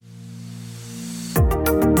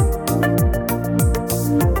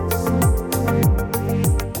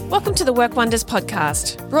Welcome to the Work Wonders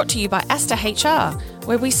podcast, brought to you by Asta HR,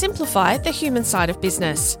 where we simplify the human side of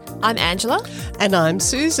business. I'm Angela. And I'm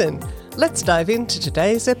Susan. Let's dive into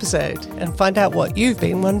today's episode and find out what you've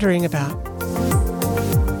been wondering about.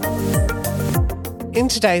 In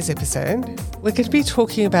today's episode, we're going to be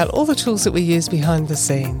talking about all the tools that we use behind the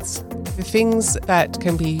scenes, the things that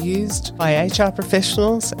can be used by HR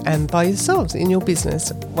professionals and by yourselves in your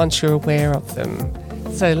business once you're aware of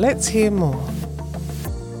them. So let's hear more.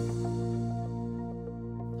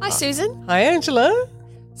 Hi, Susan. Hi, Angela.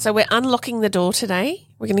 So we're unlocking the door today.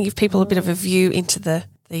 We're going to give people a bit of a view into the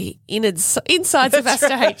insides of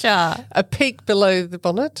Asta HR. A peek below the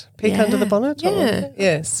bonnet, under the bonnet? Yeah.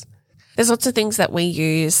 Yes. There's lots of things that we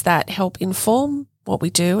use that help inform what we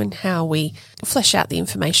do and how we flesh out the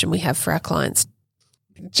information we have for our clients.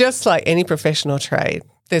 Just like any professional trade,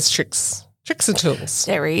 there's tricks and tools.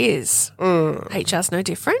 There is. HR's no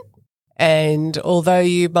different. And although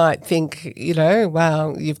you might think,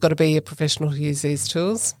 wow, you've got to be a professional to use these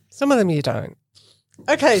tools, some of them you don't.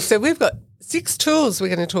 Okay, so we've got 6 tools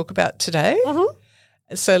we're going to talk about today.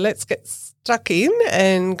 Mm-hmm. So let's get stuck in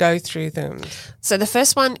and go through them. So the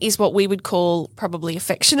first one is what we would call probably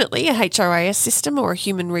affectionately a HRIS system or a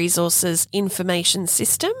human resources information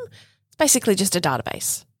system. It's basically just a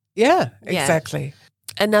database. Yeah, exactly.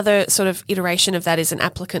 Another sort of iteration of that is an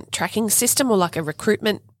applicant tracking system or like a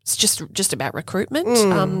recruitment. It's just about recruitment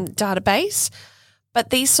database. But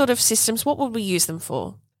these sort of systems, what would we use them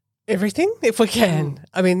for? Everything, if we can.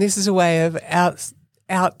 I mean, this is a way of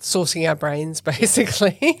outsourcing our brains,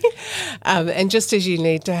 basically. And just as you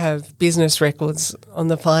need to have business records on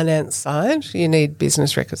the finance side, you need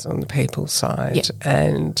business records on the people side. Yep.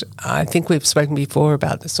 And I think we've spoken before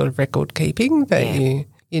about the sort of record keeping that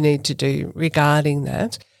you need to do regarding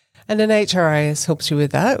that. And an HRIS helps you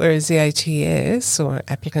with that, whereas the ATS or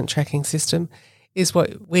applicant tracking system is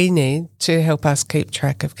what we need to help us keep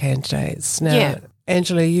track of candidates. Now,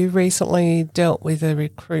 Angela, you recently dealt with a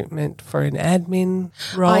recruitment for an admin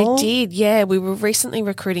role. I did, yeah. We were recently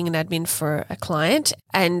recruiting an admin for a client.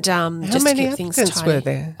 And how just many to keep things applicants tidy. were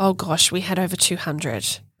there? Oh, gosh, we had over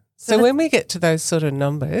 200. So when we get to those sort of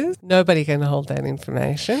numbers, nobody can hold that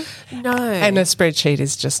information. No. And a spreadsheet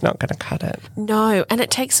is just not going to cut it. No, and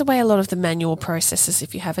it takes away a lot of the manual processes.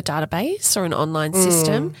 If you have a database or an online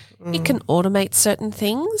system, it can automate certain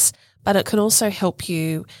things, but it can also help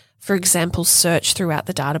you, for example, search throughout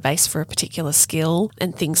the database for a particular skill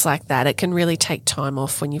and things like that. It can really take time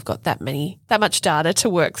off when you've got that much data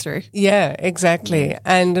to work through. Yeah, exactly.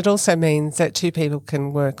 And it also means that 2 people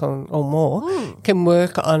can work on, or more, can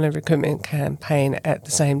work on a recruitment campaign at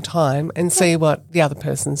the same time and see what the other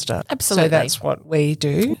person's done. Absolutely. So that's what we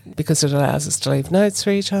do because it allows us to leave notes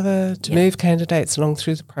for each other, to move candidates along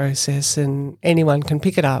through the process, and anyone can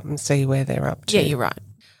pick it up and see where they're up to. Yeah, you're right.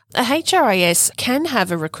 A HRIS can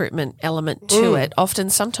have a recruitment element to it.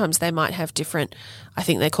 Sometimes they might have different, I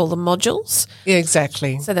think they call them modules. Yeah,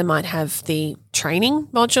 exactly. So they might have the training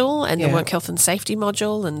module and the work health and safety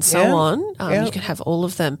module and so on. You can have all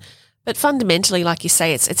of them. But fundamentally, like you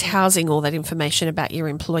say, it's housing all that information about your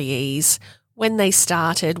employees, when they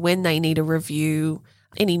started, when they need a review,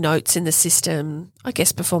 any notes in the system, I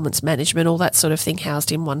guess performance management, all that sort of thing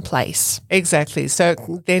housed in one place. Exactly. So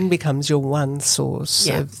it then becomes your one source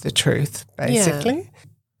of the truth, basically. Yeah.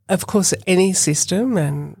 Of course, any system,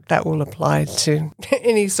 and that will apply to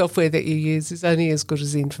any software that you use, is only as good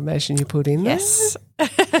as the information you put in there. Yes.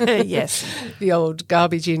 Yes. The old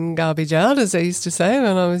garbage in, garbage out, as I used to say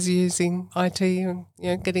when I was using IT and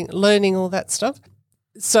learning all that stuff.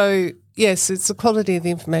 So yes, it's the quality of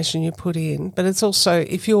the information you put in, but it's also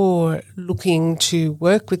if you're looking to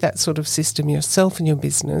work with that sort of system yourself in your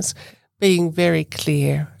business, being very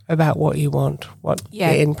clear about what you want, what the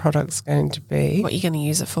end product's going to be. What you're going to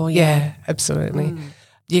use it for, Yeah, absolutely.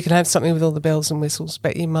 You can have something with all the bells and whistles,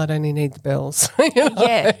 but you might only need the bells.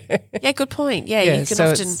 Yeah, good point. Yeah, you can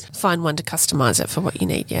often find one to customise it for what you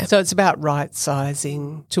need, So it's about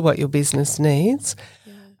right-sizing to what your business needs.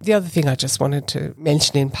 The other thing I just wanted to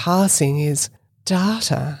mention in passing is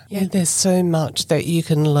data. Yeah. There's so much that you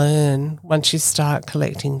can learn once you start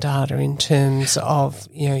collecting data in terms of,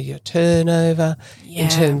 your turnover, in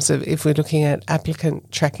terms of if we're looking at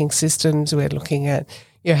applicant tracking systems, we're looking at,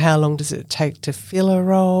 how long does it take to fill a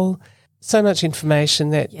role? So much information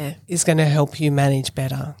that is going to help you manage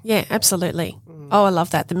better. Yeah, absolutely. Oh, I love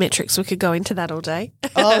that. The metrics, we could go into that all day.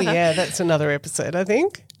 Oh, yeah, that's another episode, I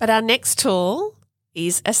think. But our next tool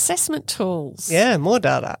is assessment tools. Yeah, more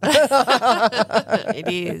data. It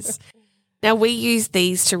is. Now, we use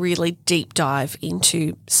these to really deep dive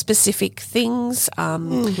into specific things,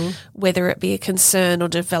 whether it be a concern or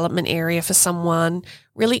development area for someone,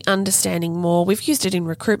 really understanding more. We've used it in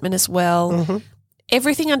recruitment as well.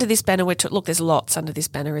 Everything under this banner, look, there's lots under this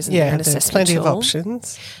banner, isn't there? An assessment plenty tool. of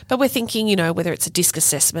options. But we're thinking, whether it's a DISC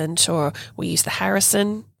assessment or we use the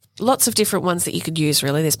Harrison, lots of different ones that you could use,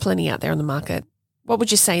 really. There's plenty out there on the market. What would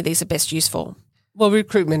you say these are best used for? Well,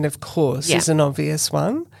 recruitment, of course, is an obvious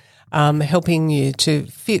one. Helping you to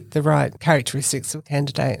fit the right characteristics of a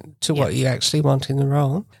candidate to what you actually want in the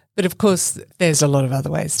role. But, of course, there's a lot of other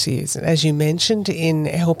ways to use it. As you mentioned, in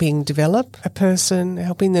helping develop a person,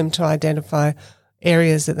 helping them to identify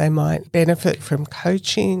areas that they might benefit from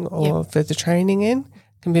coaching or further training in,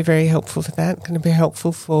 can be very helpful for that, can be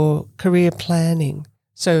helpful for career planning.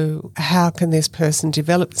 So how can this person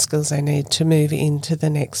develop the skills they need to move into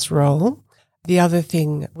the next role? The other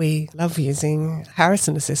thing we love using,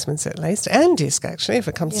 Harrison assessments at least, and DISC actually, if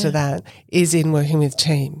it comes to that, is in working with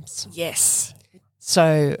teams. Yes.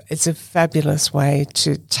 So it's a fabulous way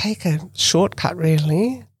to take a shortcut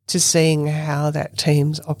really to seeing how that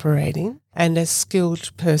team's operating. And a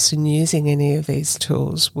skilled person using any of these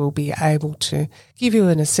tools will be able to give you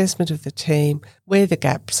an assessment of the team, where the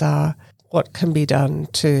gaps are, what can be done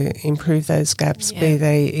to improve those gaps, be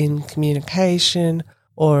they in communication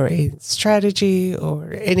or in strategy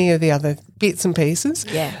or any of the other bits and pieces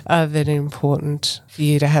that are important for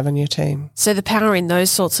you to have on your team. So the power in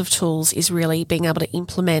those sorts of tools is really being able to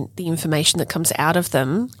implement the information that comes out of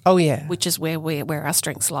them. Oh, yeah. Which is where our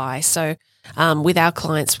strengths lie. So with our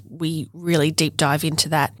clients, we really deep dive into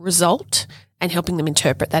that result and helping them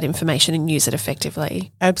interpret that information and use it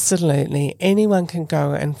effectively. Absolutely. Anyone can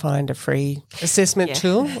go and find a free assessment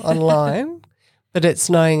tool online. But it's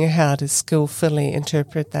knowing how to skillfully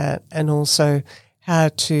interpret that and also how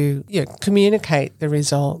to communicate the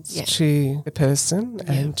results to the person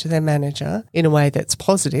and to their manager in a way that's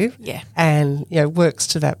positive and works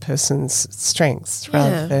to that person's strengths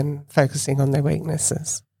rather than focusing on their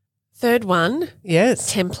weaknesses. Third one,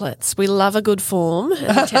 templates. We love a good form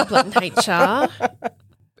and a template in HR.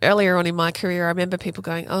 Earlier on in my career, I remember people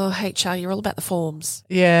going, oh, HR, you're all about the forms.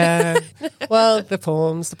 Yeah. Well, the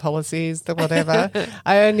forms, the policies, the whatever.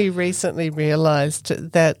 I only recently realised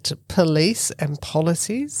that police and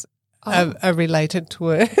policies are related to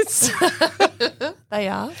words. They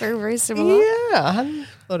are very, very similar. Yeah, I hadn't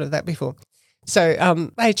thought of that before. So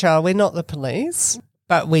HR, we're not the police,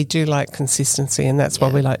 but we do like consistency, and that's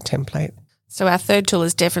why we like template. So our third tool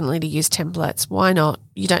is definitely to use templates. Why not?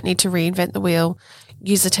 You don't need to reinvent the wheel.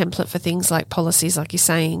 Use a template for things like policies, like you're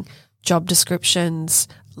saying, job descriptions,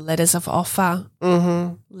 letters of offer,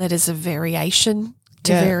 letters of variation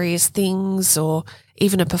to various things, or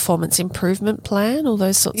even a performance improvement plan, all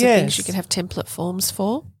those sorts of things you could have template forms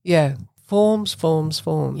for. Yeah, forms.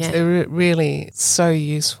 Yeah. They're really so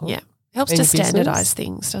useful. Yeah. Helps to standardise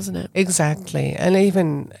things, doesn't it? Exactly. And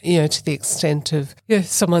even, to the extent of,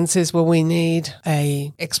 someone says, well, we need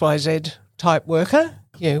a XYZ type worker.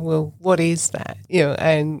 Well, what is that?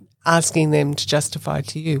 And asking them to justify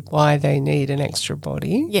to you why they need an extra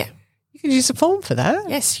body. Yeah. You could use a form for that.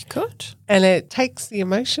 Yes, you could. And it takes the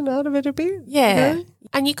emotion out of it a bit. Yeah.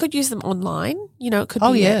 And you could use them online. It could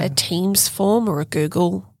be a Teams form or a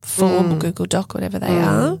Google form or Google Doc, whatever they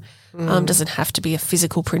are. Doesn't have to be a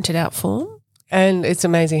physical printed out form. And it's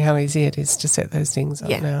amazing how easy it is to set those things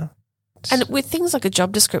up now. And with things like a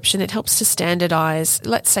job description, it helps to standardise.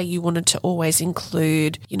 Let's say you wanted to always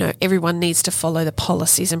include, everyone needs to follow the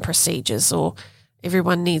policies and procedures, or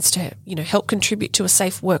everyone needs to, help contribute to a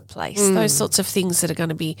safe workplace. Those sorts of things that are going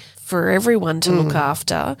to be for everyone to look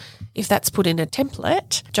after. If that's put in a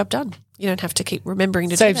template, job done. You don't have to keep remembering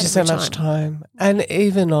to do that. Saves you so much time. And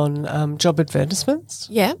even on job advertisements.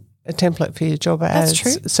 Yeah. A template for your job ads.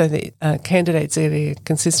 That's true. So that candidates get a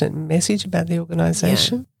consistent message about the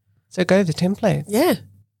organisation. Yeah. So go the templates. Yeah.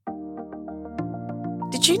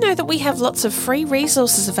 Did you know that we have lots of free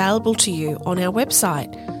resources available to you on our website?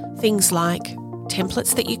 Things like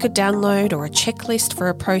templates that you could download, or a checklist for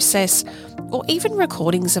a process, or even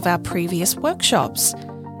recordings of our previous workshops.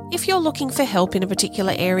 If you're looking for help in a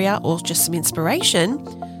particular area or just some inspiration,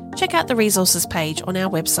 check out the resources page on our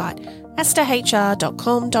website, asterhr.com.au.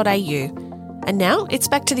 And now it's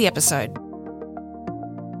back to the episode.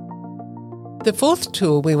 The fourth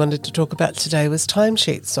tool we wanted to talk about today was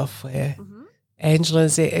timesheet software.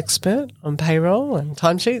 Angela's the expert on payroll and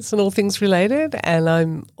timesheets and all things related, and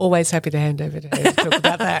I'm always happy to hand over to her to talk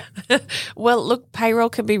about that. Well, look, payroll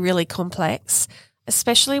can be really complex,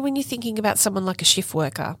 especially when you're thinking about someone like a shift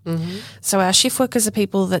worker. So our shift workers are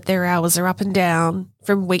people that their hours are up and down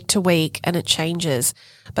from week to week and it changes.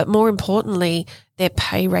 But more importantly, their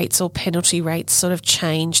pay rates or penalty rates sort of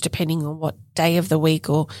change depending on what day of the week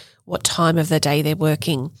or what time of the day they're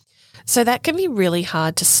working. So that can be really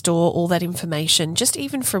hard to store all that information, just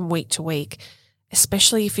even from week to week,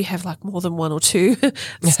 especially if you have like more than one or two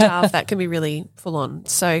staff. That can be really full on.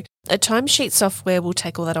 So a timesheet software will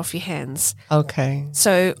take all that off your hands. Okay.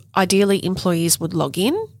 So ideally employees would log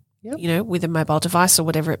in, with a mobile device or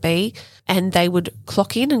whatever it be, and they would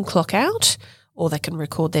clock in and clock out, or they can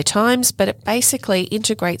record their times, but it basically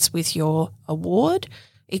integrates with your award.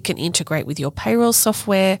 It can integrate with your payroll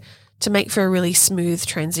software to make for a really smooth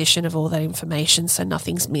transition of all that information so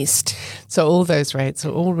nothing's missed. So all those rates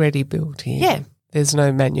are already built in. Yeah. There's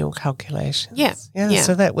no manual calculations. Yeah.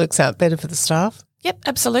 So that works out better for the staff. Yep,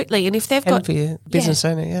 absolutely. And if they've And got for your business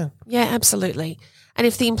owner, Yeah, absolutely. And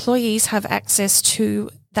if the employees have access to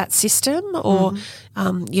that system or,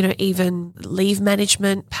 even leave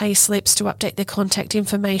management, pay slips to update their contact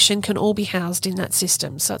information can all be housed in that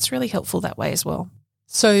system. So it's really helpful that way as well.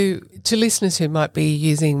 So to listeners who might be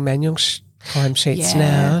using manual timesheets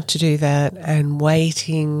now to do that and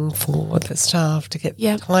waiting for the staff to get the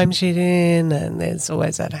timesheet in, and there's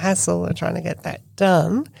always that hassle of trying to get that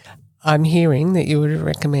done, I'm hearing that you would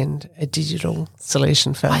recommend a digital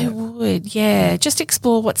solution for that. I would, yeah. Just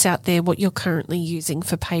explore what's out there, what you're currently using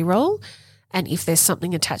for payroll, and if there's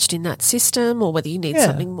something attached in that system or whether you need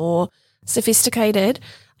something more sophisticated.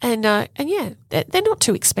 And they're not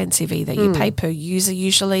too expensive either. You pay per user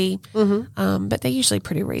usually, but they're usually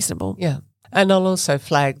pretty reasonable. Yeah. And I'll also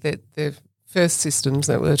flag that the first systems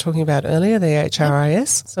that we were talking about earlier, the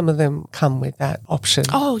HRIS, some of them come with that option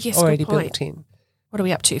already built in. What are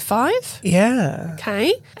we up to, 5? Yeah.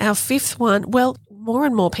 Okay. Our 5th one, well, more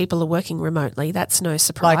and more people are working remotely. That's no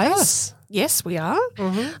surprise. Like us. Yes, we are.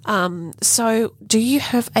 So do you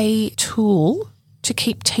have a tool to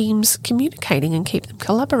keep teams communicating and keep them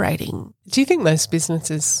collaborating? Do you think most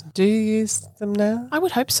businesses do use them now? I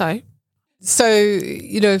would hope so. So,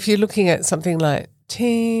 if you're looking at something like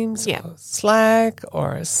Teams or Slack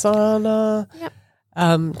or Asana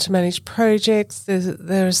to manage projects,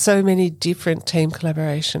 there are so many different team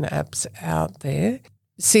collaboration apps out there.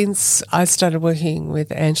 Since I started working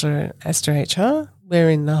with Angela at Aster HR, we're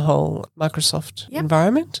in the whole Microsoft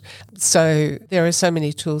environment. So there are so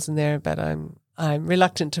many tools in there, but I'm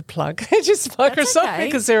reluctant to plug just Microsoft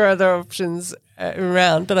because there are other options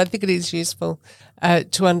around, but I think it is useful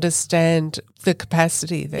to understand the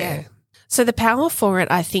capacity there. Yeah. So the power for it,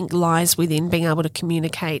 I think, lies within being able to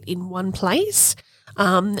communicate in one place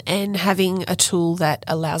and having a tool that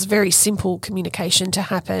allows very simple communication to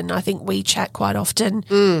happen. I think we chat quite often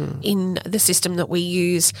in the system that we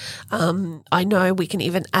use. I know we can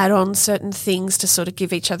even add on certain things to sort of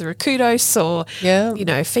give each other a kudos or,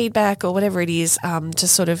 feedback or whatever it is to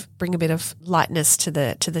sort of bring a bit of lightness to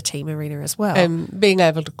the team arena as well. And being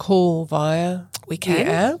able to call via the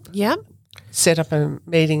app. Yeah. Set up a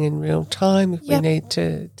meeting in real time if we need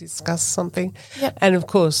to discuss something. Yep. And, of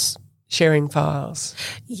course, sharing files.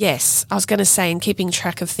 Yes. I was going to say, and keeping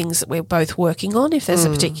track of things that we're both working on. If there's a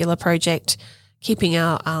particular project, keeping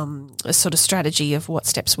our a sort of strategy of what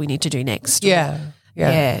steps we need to do next.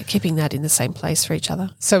 Keeping that in the same place for each other.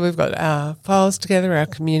 So we've got our files together, our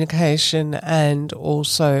communication, and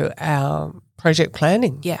also our project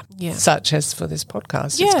planning. Yeah. Such as for this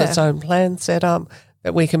podcast. It's got its own plan set up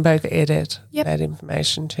that we can both edit that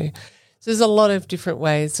information to. So there's a lot of different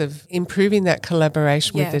ways of improving that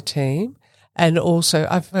collaboration with the team. And also,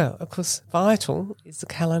 of course, vital is the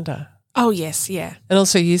calendar. Oh, yes, yeah. And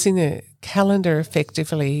also using the calendar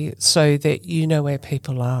effectively so that you know where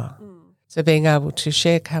people are. So being able to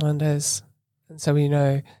share calendars and so you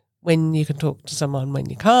know when you can talk to someone, when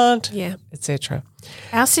you can't, etc.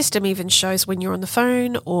 Our system even shows when you're on the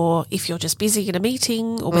phone or if you're just busy in a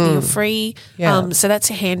meeting or whether you're free. So that's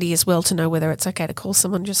handy as well to know whether it's okay to call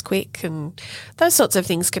someone just quick, and those sorts of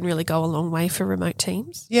things can really go a long way for remote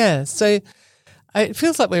teams. Yeah, so it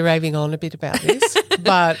feels like we're raving on a bit about this,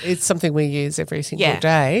 but it's something we use every single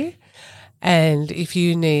day. And if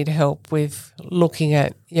you need help with looking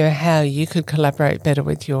at how you could collaborate better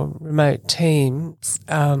with your remote teams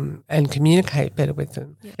and communicate better with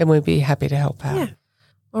them, then we'd be happy to help out. Yeah.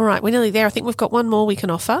 All right, we're nearly there. I think we've got one more we can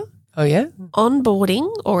offer. Oh, yeah?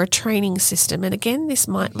 Onboarding or a training system. And again, this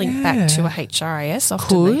might link back to a HRIS.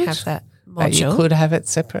 Often they have that module. But you could have it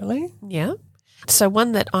separately. Yeah. So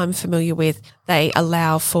one that I'm familiar with, they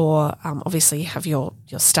allow for, obviously you have your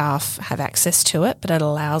staff have access to it, but it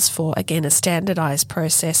allows for, again, a standardised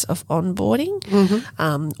process of onboarding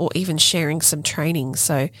or even sharing some training.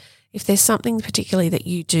 So if there's something particularly that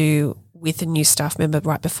you do with a new staff member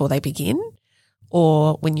right before they begin,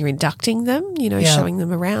 or when you're inducting them, showing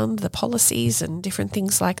them around the policies and different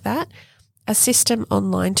things like that, a system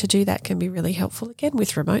online to do that can be really helpful, again,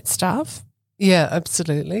 with remote staff. Yeah,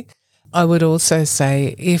 absolutely. I would also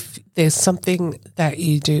say if there's something that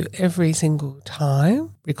you do every single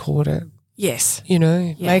time, record it. Yes.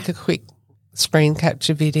 Make a quick screen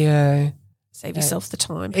capture video. Save yourself the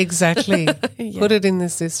time. Exactly. Put it in the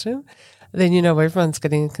system. Then everyone's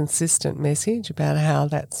getting a consistent message about how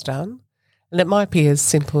that's done. And it might be as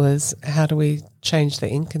simple as how do we change the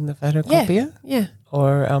ink in the photocopier? Yeah.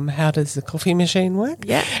 Or how does the coffee machine work?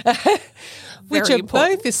 Yeah. Which are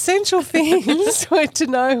both essential things to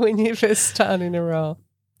know when you first start in a role.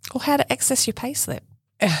 Or how to access your payslip.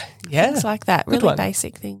 Things like that. Really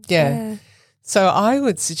basic things. Yeah. So I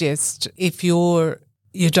would suggest if you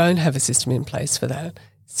don't have a system in place for that,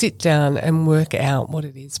 sit down and work out what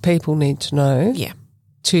it is people need to know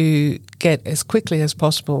to get as quickly as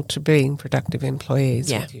possible to being productive employees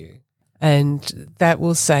with you. And that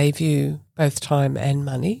will save you both time and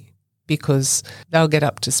money, because they'll get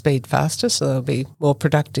up to speed faster, so they'll be more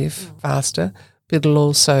productive faster, but it'll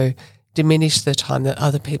also diminish the time that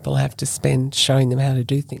other people have to spend showing them how to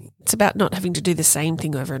do things. It's about not having to do the same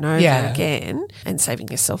thing over and over again and saving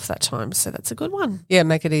yourself that time, so that's a good one. Yeah,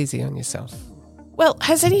 make it easy on yourself. Well,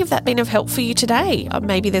 has any of that been of help for you today?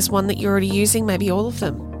 Maybe there's one that you're already using, maybe all of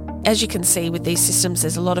them. As you can see with these systems,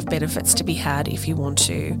 there's a lot of benefits to be had if you want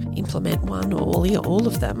to implement one or all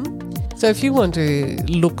of them. So if you want to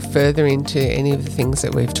look further into any of the things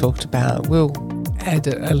that we've talked about, we'll add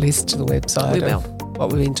a list to the website of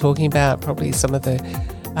what we've been talking about, probably some of the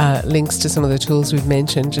links to some of the tools we've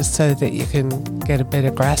mentioned, just so that you can get a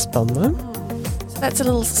better grasp on them. So that's a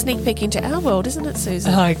little sneak peek into our world, isn't it,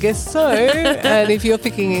 Susan? I guess so. And if you're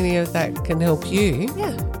thinking any of that can help you,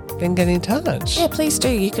 then get in touch. Yeah, please do.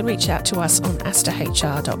 You can reach out to us on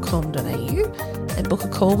asterhr.com.au and book a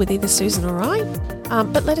call with either Susan or I.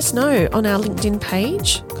 But let us know on our LinkedIn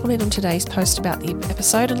page. Comment on today's post about the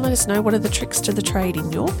episode and let us know what are the tricks to the trade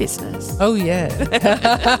in your business. Oh, yeah.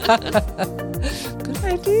 Good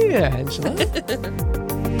idea, Angela.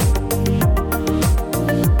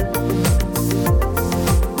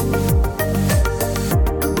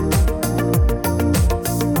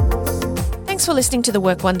 Thanks for listening to the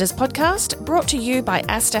Work Wonders podcast, brought to you by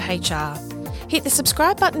Aster HR. Hit the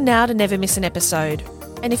subscribe button now to never miss an episode.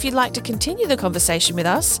 And if you'd like to continue the conversation with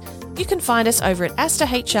us, you can find us over at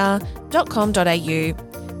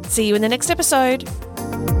asterhr.com.au. See you in the next episode.